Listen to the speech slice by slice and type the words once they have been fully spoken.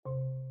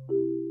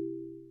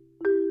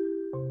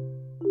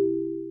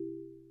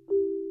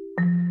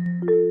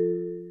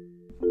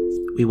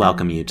We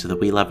welcome you to the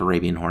We Love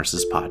Arabian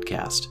Horses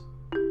podcast.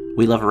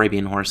 We Love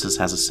Arabian Horses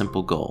has a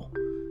simple goal: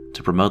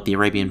 to promote the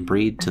Arabian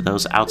breed to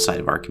those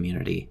outside of our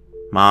community,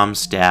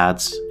 moms,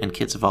 dads, and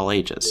kids of all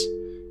ages,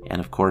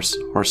 and of course,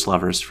 horse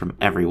lovers from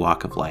every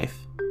walk of life.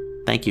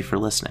 Thank you for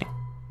listening.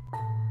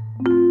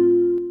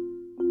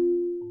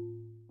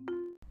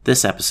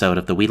 This episode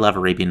of the We Love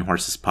Arabian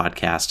Horses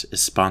podcast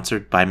is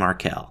sponsored by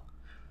Markel.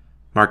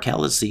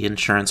 Markel is the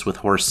insurance with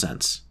horse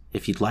sense.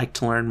 If you'd like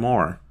to learn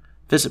more,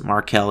 visit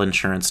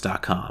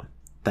markelinsurance.com.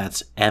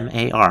 That's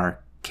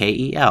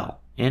MARKEL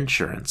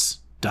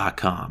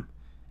insurance.com,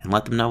 and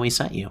let them know we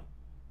sent you.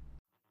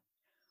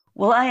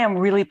 Well, I am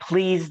really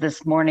pleased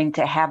this morning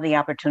to have the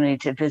opportunity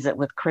to visit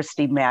with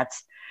Christy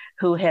Metz,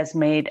 who has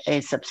made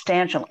a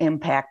substantial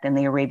impact in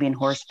the Arabian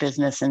horse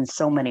business in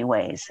so many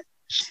ways.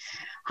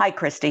 Hi,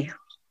 Christy.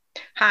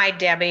 Hi,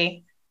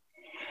 Debbie.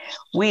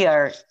 We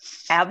are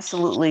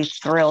absolutely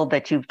thrilled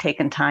that you've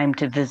taken time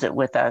to visit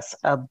with us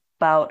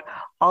about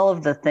all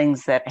of the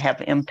things that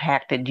have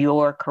impacted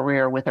your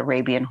career with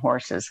Arabian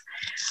horses.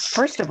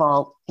 First of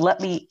all, let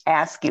me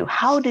ask you,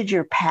 how did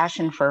your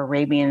passion for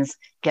Arabians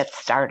get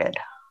started?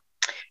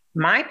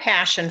 My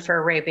passion for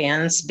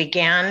Arabians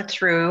began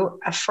through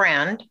a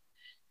friend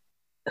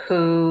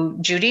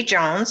Judy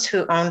Jones,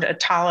 who owned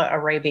Atala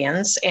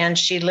Arabians, and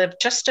she lived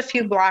just a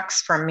few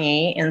blocks from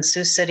me in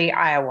Sioux City,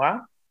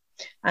 Iowa.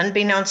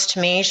 Unbeknownst to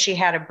me, she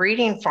had a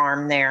breeding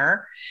farm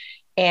there.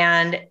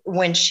 And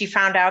when she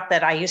found out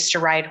that I used to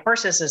ride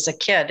horses as a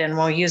kid, and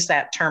we'll use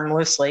that term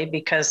loosely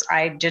because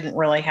I didn't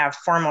really have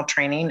formal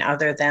training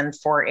other than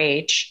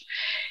 4-H,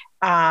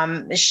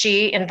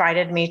 she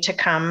invited me to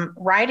come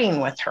riding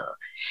with her.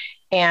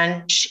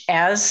 And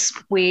as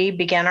we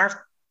began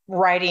our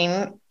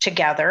riding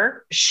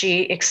together,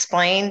 she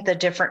explained the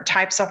different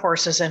types of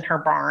horses in her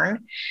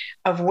barn,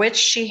 of which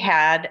she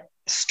had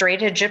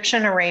straight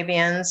Egyptian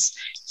Arabians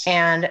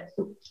and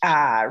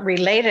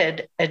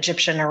related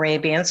Egyptian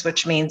Arabians,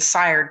 which means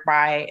sired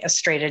by a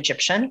straight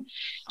Egyptian.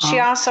 She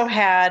also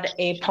had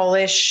a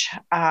Polish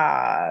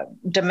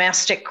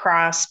domestic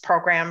cross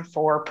program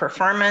for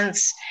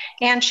performance,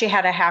 and she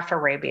had a half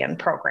Arabian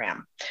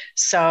program.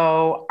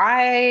 So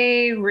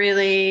I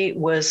really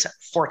was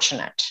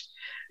fortunate.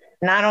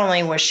 Not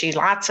only was she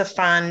lots of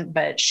fun,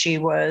 but she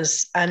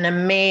was an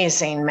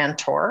amazing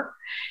mentor.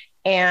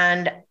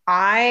 And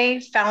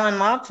I fell in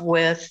love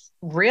with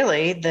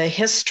really the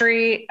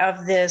history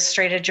of the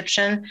straight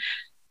Egyptian.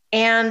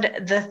 And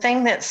the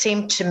thing that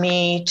seemed to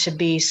me to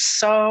be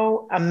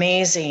so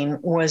amazing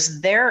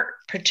was their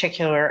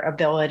particular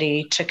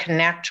ability to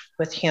connect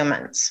with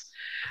humans.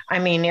 I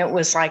mean, it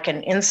was like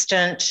an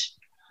instant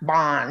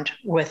bond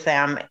with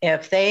them.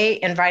 If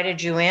they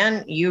invited you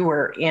in, you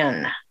were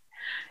in.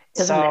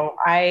 So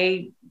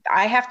I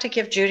have to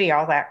give Judy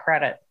all that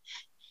credit.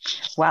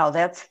 Wow,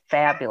 that's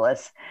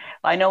fabulous.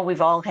 I know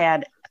we've all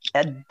had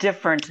a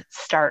different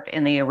start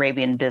in the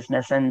Arabian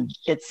business, and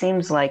it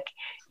seems like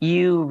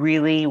you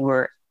really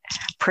were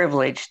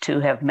privileged to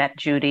have met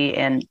Judy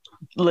and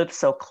lived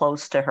so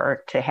close to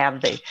her to have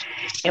the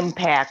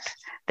impact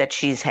that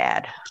she's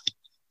had.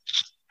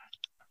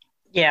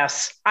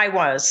 Yes, I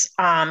was.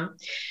 And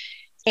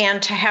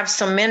to have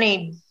so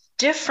many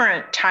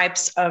different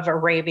types of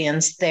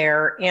Arabians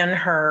there in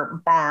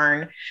her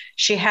barn.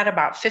 She had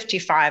about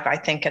 55, I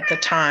think, at the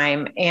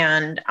time.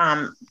 And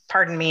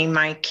pardon me,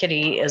 my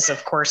kitty is,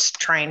 of course,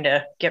 trying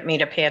to get me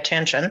to pay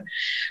attention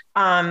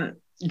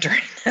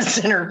during this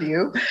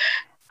interview.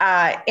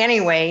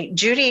 Anyway,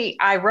 Judy,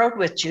 I rode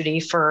with Judy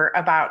for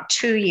about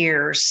 2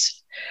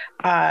 years.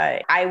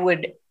 I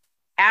would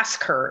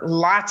ask her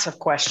lots of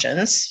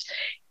questions.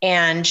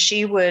 And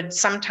she would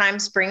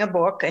sometimes bring a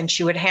book and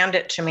she would hand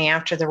it to me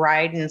after the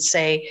ride and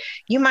say,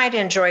 you might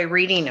enjoy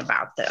reading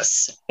about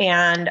this.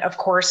 And of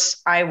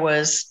course, I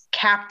was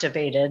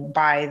captivated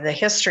by the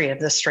history of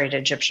the straight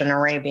Egyptian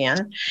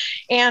Arabian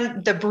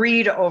and the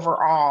breed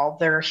overall,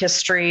 their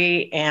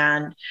history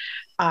and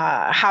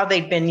how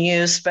they've been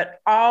used, but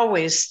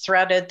always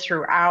threaded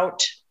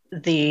throughout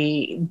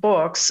the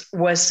books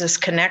was this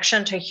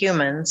connection to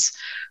humans,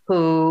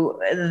 who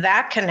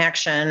that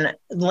connection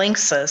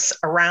links us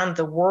around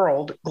the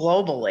world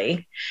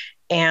globally.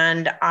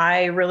 And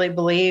I really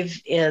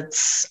believe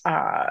it's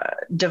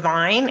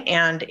divine,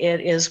 and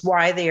it is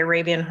why the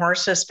Arabian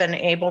horse has been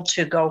able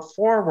to go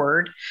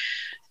forward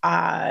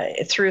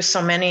through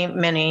so many,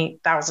 many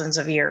thousands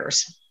of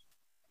years.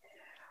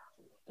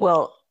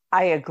 Well,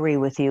 I agree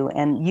with you.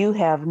 And you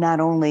have not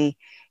only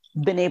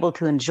been able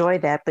to enjoy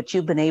that, but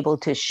you've been able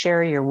to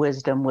share your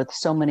wisdom with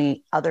so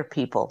many other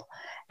people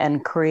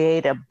and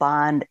create a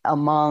bond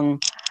among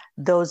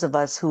those of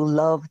us who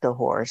love the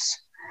horse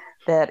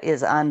that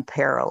is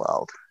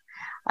unparalleled.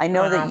 I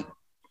know that.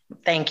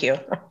 Thank you.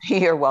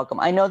 You're welcome.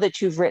 I know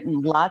that you've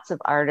written lots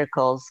of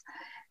articles,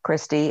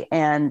 Christy,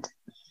 and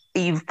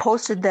you've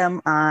posted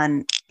them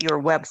on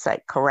your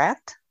website,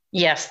 correct?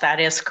 Yes,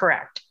 that is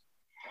correct.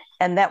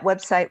 And that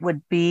website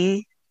would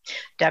be?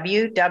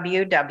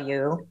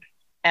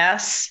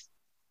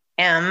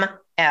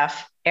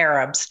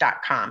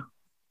 www.smfarabs.com.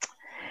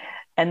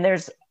 And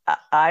there's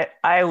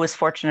I was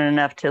fortunate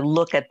enough to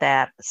look at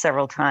that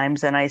several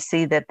times, and I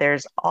see that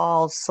there's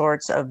all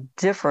sorts of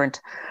different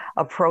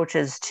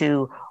approaches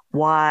to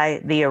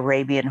why the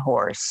Arabian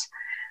horse.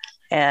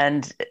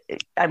 And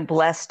I'm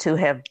blessed to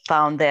have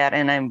found that,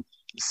 and I'm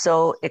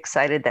so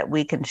excited that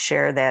we can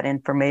share that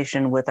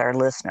information with our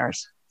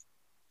listeners.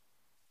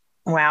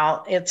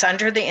 Well, it's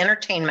under the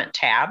entertainment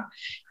tab,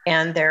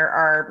 and there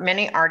are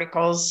many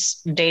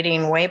articles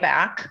dating way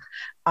back.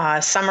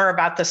 Some are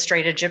about the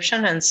straight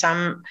Egyptian, and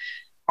some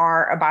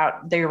are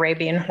about the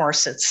Arabian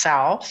horse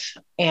itself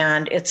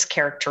and its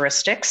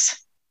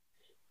characteristics.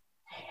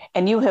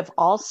 And you have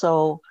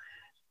also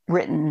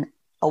written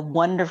a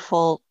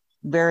wonderful,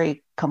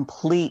 very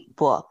complete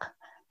book.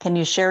 Can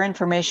you share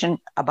information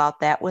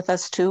about that with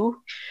us too?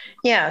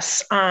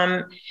 Yes.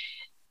 The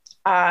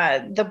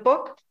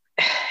book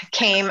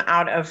came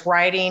out of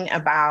writing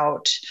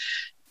about,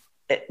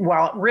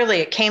 well, really,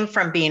 it came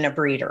from being a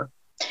breeder.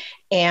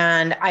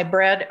 And I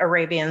bred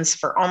Arabians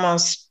for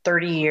almost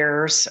 30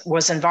 years,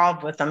 was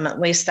involved with them at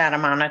least that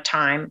amount of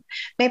time,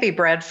 maybe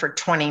bred for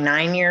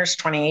 29 years,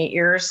 28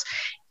 years.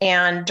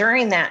 And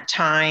during that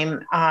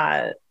time,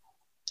 I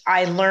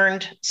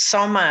learned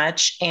so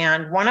much.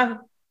 And one of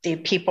the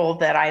people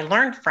that I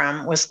learned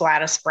from was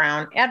Gladys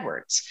Brown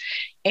Edwards.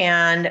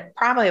 And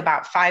probably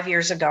about 5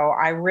 years ago,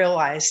 I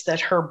realized that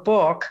her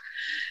book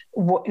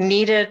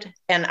needed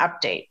an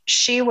update.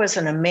 She was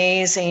an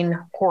amazing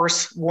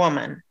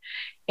horsewoman.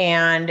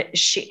 And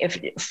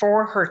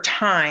for her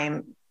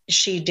time,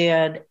 she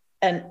did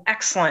an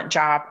excellent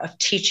job of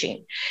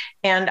teaching.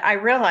 And I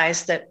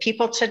realized that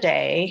people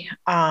today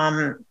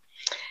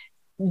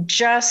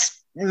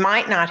just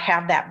might not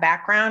have that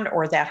background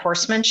or that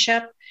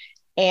horsemanship.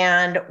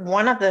 And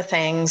one of the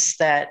things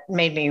that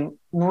made me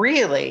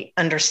really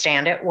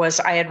understand it was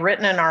I had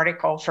written an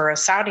article for a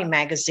Saudi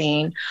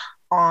magazine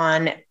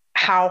on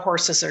how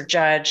horses are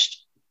judged.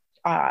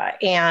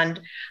 And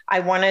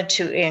I wanted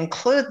to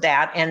include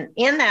that. And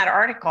in that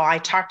article, I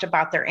talked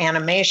about their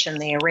animation,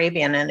 the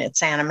Arabian and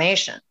its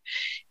animation.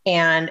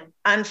 And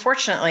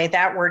unfortunately,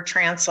 that word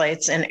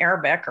translates in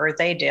Arabic, or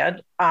they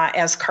did,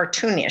 as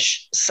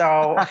cartoonish.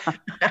 So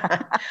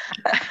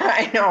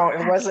I know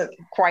it wasn't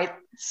quite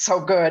so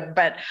good,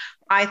 but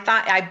I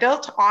thought I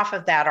built off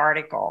of that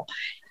article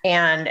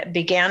and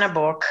began a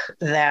book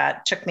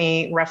that took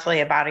me roughly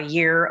about a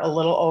year, a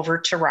little over,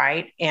 to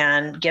write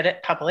and get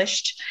it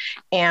published.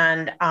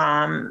 And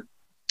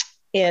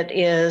it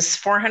is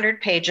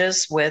 400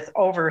 pages with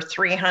over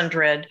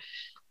 300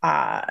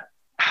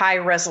 high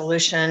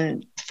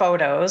resolution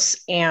photos.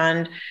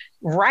 And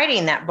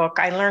writing that book,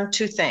 I learned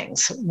two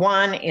things.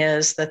 One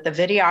is that the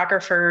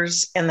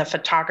videographers and the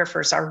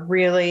photographers are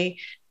really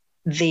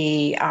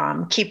the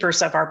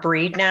keepers of our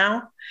breed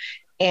now.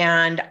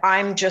 And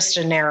I'm just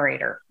a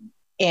narrator.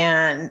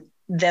 And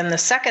then the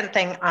second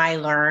thing I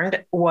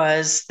learned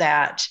was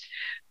that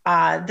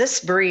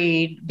this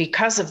breed,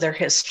 because of their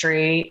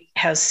history,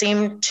 has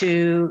seemed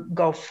to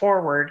go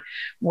forward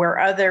where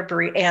other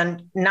breed,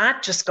 and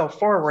not just go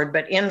forward,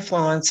 but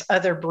influence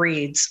other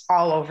breeds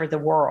all over the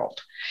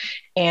world.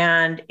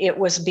 And it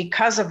was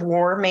because of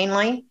war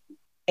mainly,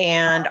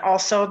 and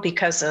also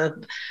because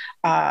of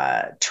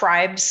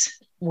tribes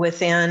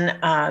within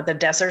the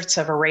deserts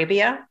of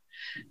Arabia,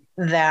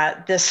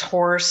 that this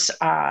horse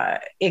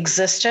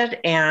existed.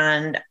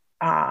 And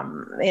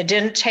it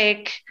didn't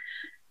take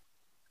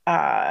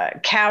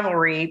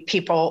cavalry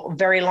people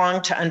very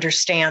long to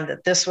understand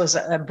that this was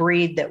a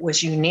breed that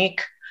was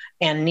unique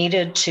and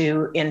needed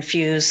to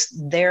infuse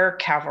their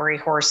cavalry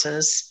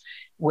horses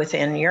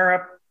within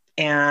Europe,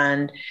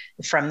 and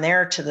from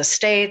there to the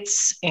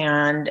States.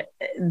 And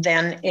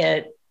then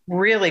it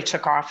really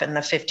took off in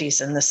the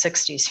 50s and the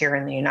 60s here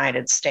in the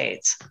United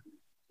States.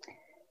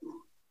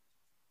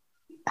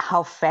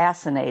 How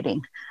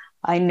fascinating.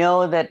 I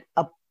know that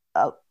a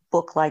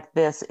book like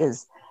this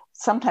is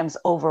sometimes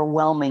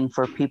overwhelming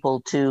for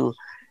people to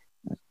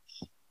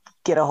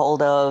get a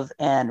hold of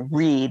and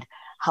read.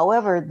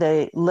 However,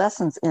 the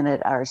lessons in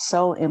it are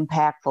so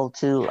impactful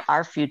to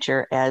our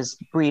future as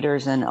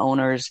breeders and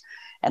owners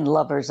and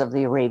lovers of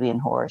the Arabian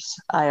horse.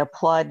 I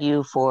applaud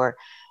you for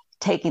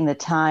taking the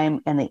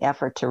time and the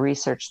effort to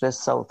research this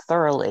so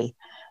thoroughly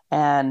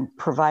and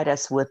provide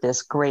us with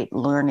this great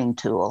learning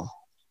tool.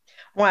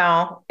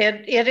 Well,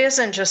 it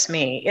isn't just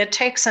me. It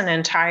takes an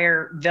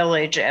entire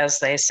village, as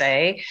they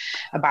say,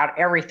 about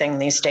everything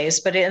these days.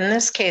 But in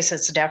this case,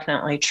 it's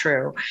definitely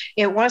true.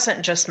 It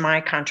wasn't just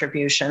my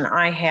contribution.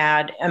 I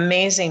had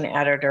amazing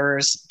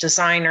editors,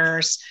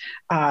 designers.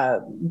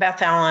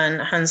 Beth Ellen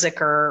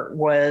Hunziker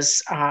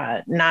was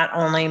not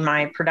only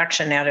my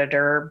production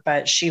editor,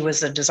 but she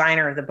was the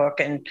designer of the book,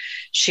 and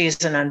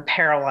she's an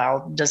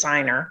unparalleled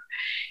designer.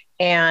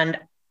 And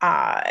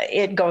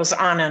it goes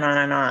on and on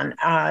and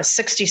on.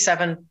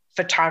 67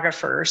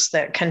 photographers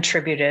that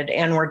contributed,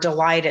 and we're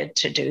delighted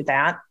to do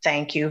that.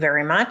 Thank you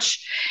very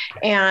much.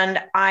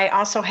 And I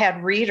also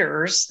had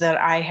readers that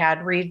I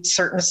had read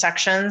certain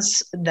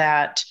sections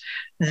that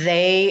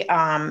they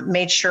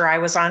made sure I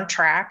was on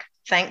track.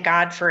 thank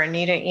God for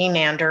Anita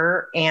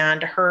Enander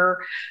and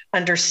her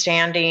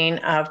understanding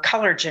of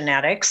color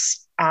genetics.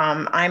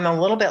 I'm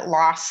a little bit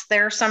lost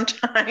there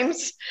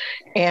sometimes,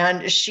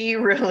 and she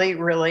really,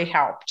 really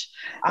helped.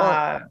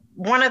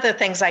 One of the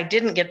things I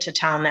didn't get to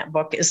tell in that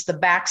book is the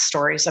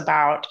backstories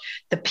about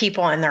the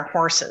people and their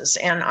horses.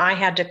 And I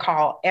had to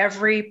call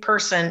every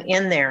person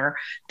in there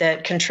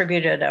that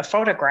contributed a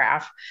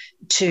photograph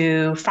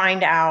to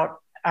find out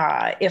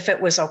if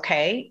it was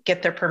okay,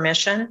 get their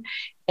permission.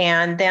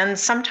 And then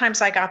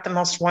sometimes I got the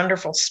most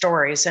wonderful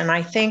stories. And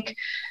I think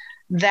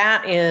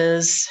that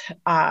is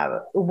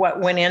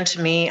what went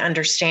into me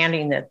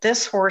understanding that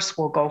this horse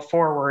will go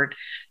forward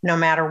no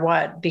matter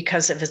what,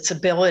 because of its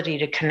ability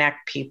to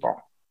connect people.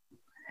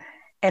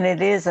 And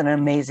it is an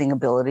amazing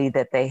ability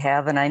that they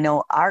have. And I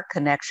know our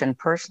connection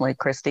personally,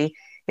 Christy,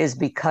 is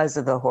because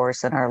of the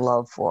horse and our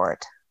love for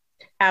it.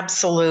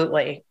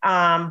 Absolutely.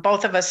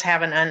 Both of us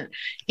have an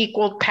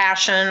unequaled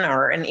passion,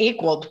 or an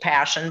equaled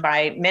passion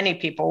by many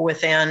people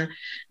within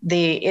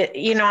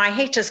I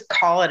hate to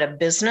call it a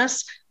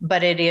business,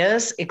 but it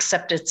is,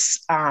 except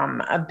it's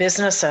a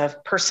business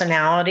of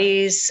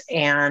personalities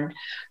and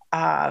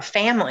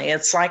family.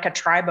 It's like a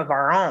tribe of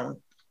our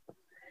own.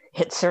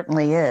 It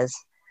certainly is.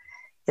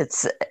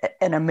 It's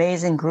an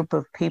amazing group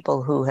of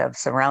people who have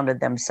surrounded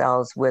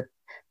themselves with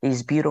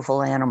these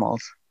beautiful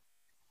animals.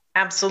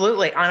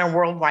 Absolutely, on a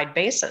worldwide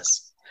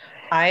basis.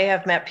 I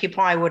have met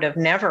people I would have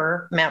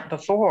never met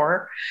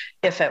before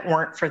if it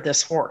weren't for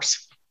this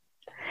horse.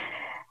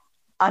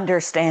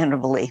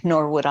 Understandably,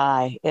 nor would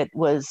I. It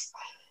was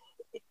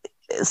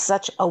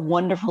such a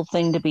wonderful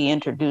thing to be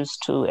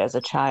introduced to as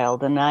a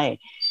child. And I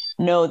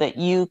know that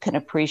you can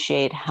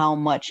appreciate how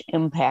much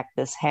impact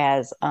this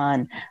has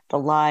on the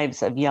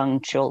lives of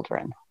young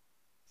children.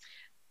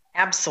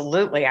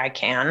 Absolutely, I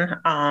can.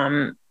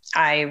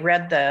 I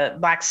read the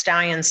Black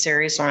Stallion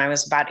series when I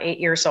was about 8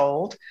 years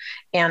old.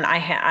 And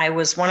I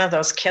was one of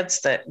those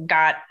kids that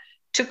got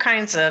two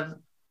kinds of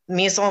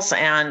measles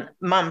and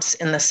mumps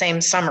in the same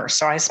summer.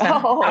 So I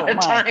spent a lot of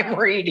time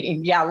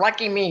reading. Yeah,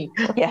 lucky me.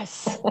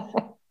 Yes.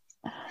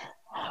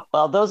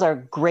 Well, those are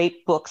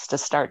great books to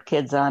start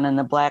kids on. And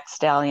the Black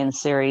Stallion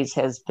series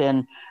has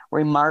been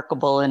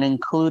remarkable in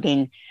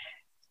including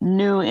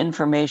new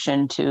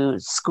information to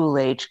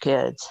school-age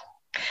kids.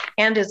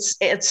 And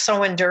it's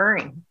so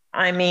enduring.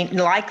 I mean,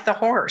 like the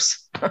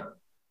horse.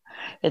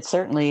 It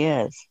certainly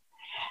is.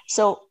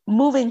 So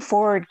moving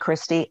forward,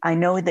 Christy, I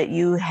know that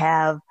you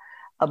have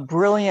a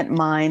brilliant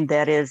mind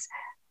that is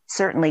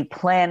certainly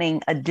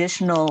planning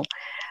additional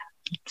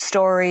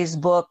stories,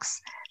 books.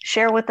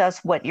 Share with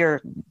us what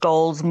your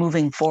goals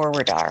moving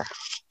forward are.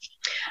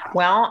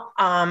 Well,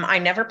 I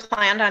never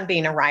planned on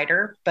being a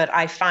writer, but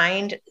I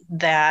find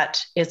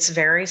that it's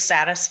very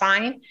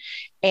satisfying.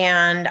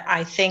 And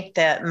I think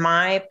that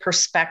my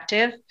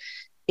perspective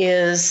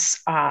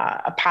is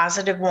a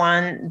positive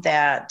one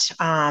that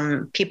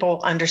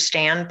people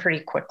understand pretty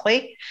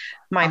quickly.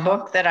 My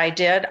book that I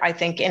did, I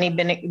think any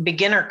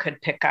beginner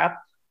could pick up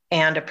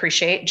and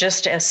appreciate,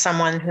 just as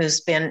someone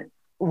who's been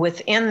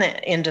within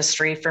the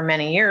industry for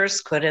many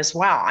years could as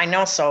well. I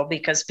know so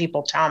because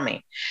people tell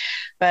me.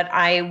 But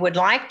I would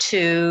like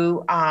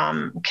to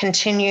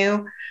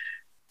continue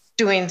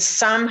doing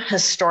some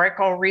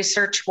historical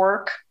research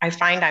work. I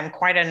find I'm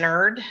quite a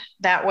nerd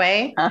that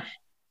way.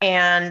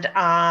 And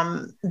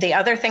the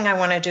other thing I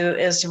want to do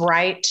is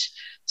write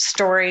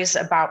stories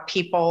about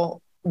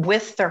people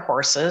with their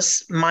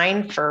horses,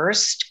 mine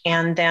first,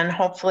 and then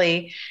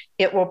hopefully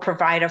it will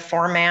provide a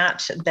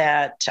format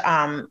that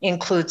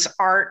includes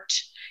art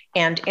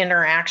and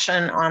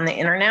interaction on the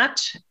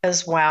internet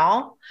as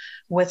well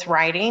with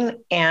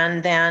writing,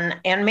 and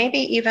maybe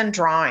even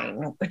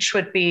drawing, which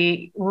would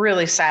be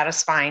really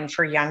satisfying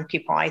for young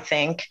people, I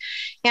think.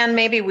 And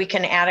maybe we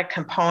can add a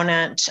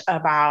component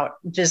about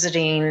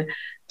visiting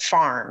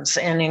farms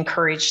and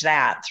encourage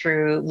that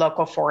through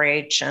local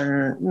 4-H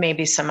and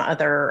maybe some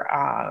other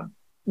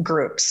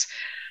groups.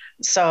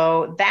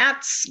 So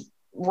that's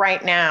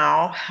right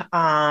now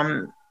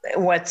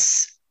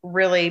what's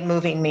really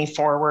moving me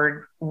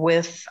forward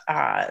with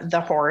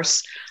the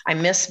horse. I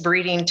miss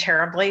breeding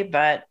terribly,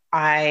 but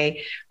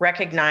I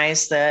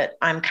recognize that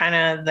I'm kind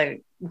of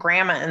the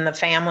grandma in the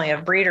family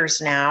of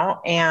breeders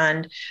now,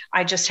 and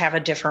I just have a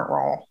different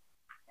role.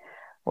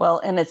 Well,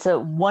 and it's a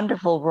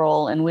wonderful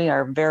role, and we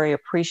are very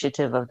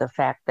appreciative of the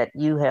fact that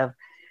you have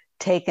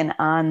taken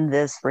on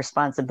this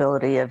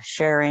responsibility of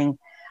sharing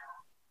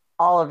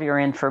all of your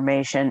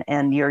information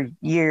and your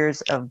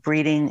years of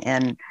breeding,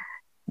 and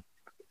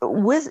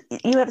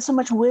you have so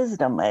much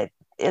wisdom.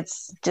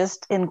 It's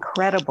just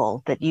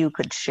incredible that you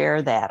could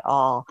share that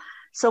all.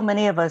 So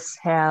many of us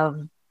have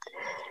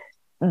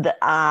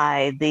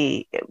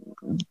the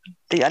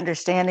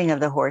understanding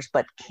of the horse,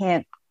 but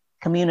can't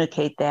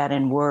communicate that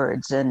in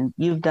words, and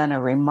you've done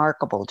a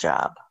remarkable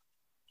job.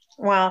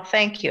 Well,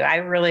 thank you. I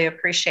really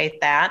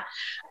appreciate that.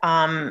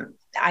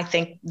 I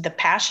think the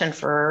passion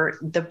for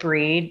the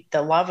breed,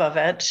 the love of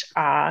it,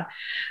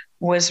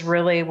 was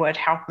really what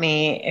helped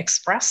me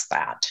express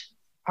that.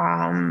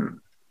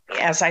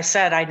 as I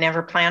said, I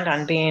never planned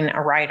on being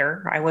a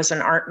writer. I was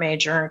an art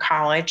major in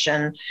college,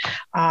 and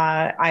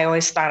I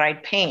always thought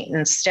I'd paint.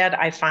 Instead,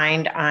 I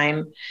find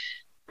I'm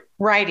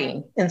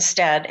writing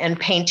instead and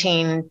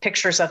painting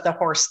pictures of the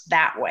horse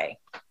that way.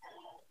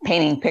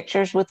 Painting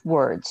pictures with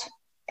words.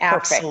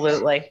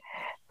 Absolutely.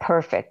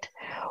 Perfect.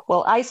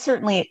 Well, I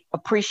certainly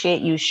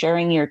appreciate you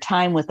sharing your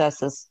time with us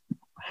this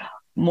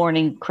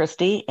morning,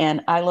 Christy,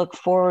 and I look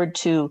forward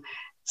to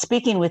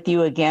speaking with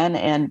you again,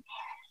 and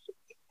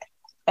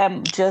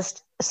am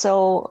just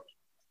so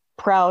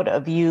proud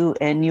of you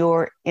and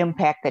your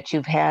impact that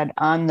you've had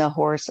on the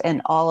horse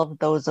and all of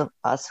those of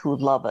us who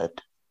love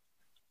it.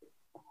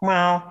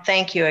 Well,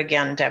 thank you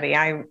again, Debbie.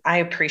 I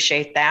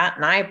appreciate that.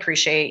 And I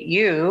appreciate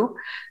you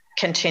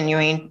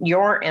continuing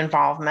your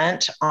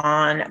involvement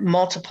on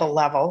multiple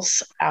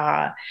levels,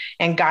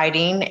 and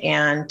guiding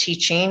and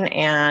teaching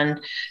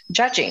and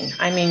judging.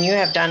 I mean, you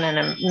have done an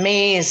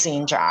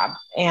amazing job,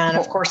 and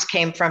of course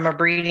came from a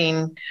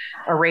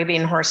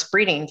Arabian horse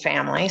breeding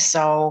family.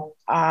 So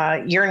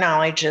your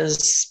knowledge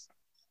is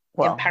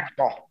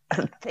impeccable.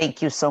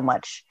 Thank you so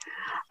much.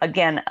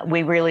 Again,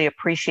 we really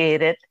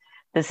appreciate it.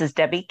 This is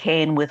Debbie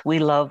Kane with We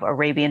Love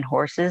Arabian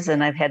Horses,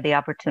 and I've had the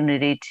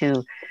opportunity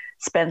to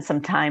spend some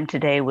time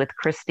today with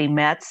Christy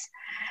Metz.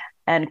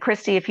 And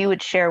Christy, if you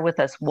would share with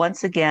us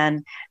once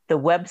again the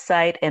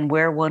website and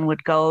where one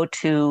would go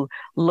to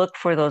look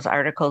for those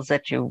articles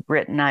that you've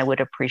written, I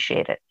would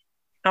appreciate it.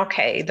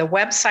 Okay, the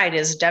website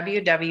is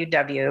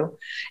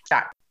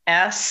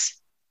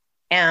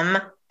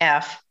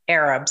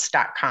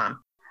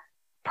www.smfarabs.com.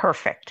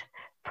 Perfect.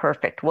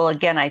 Well,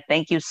 again, I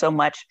thank you so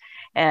much,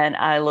 and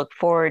I look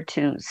forward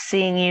to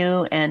seeing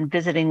you and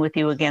visiting with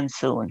you again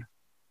soon.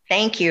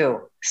 Thank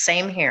you.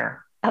 Same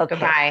here. Okay.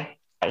 Goodbye.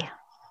 Bye.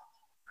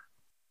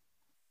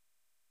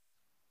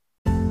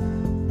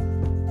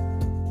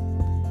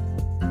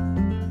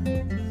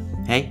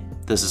 Hey,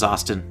 this is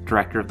Austin,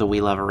 director of the We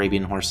Love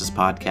Arabian Horses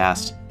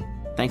podcast.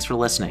 Thanks for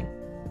listening.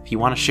 If you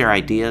want to share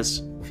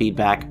ideas,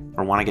 feedback,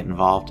 or want to get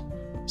involved,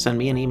 send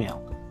me an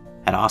email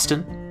at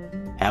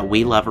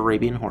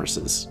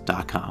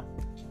austin@welovearabianhorses.com.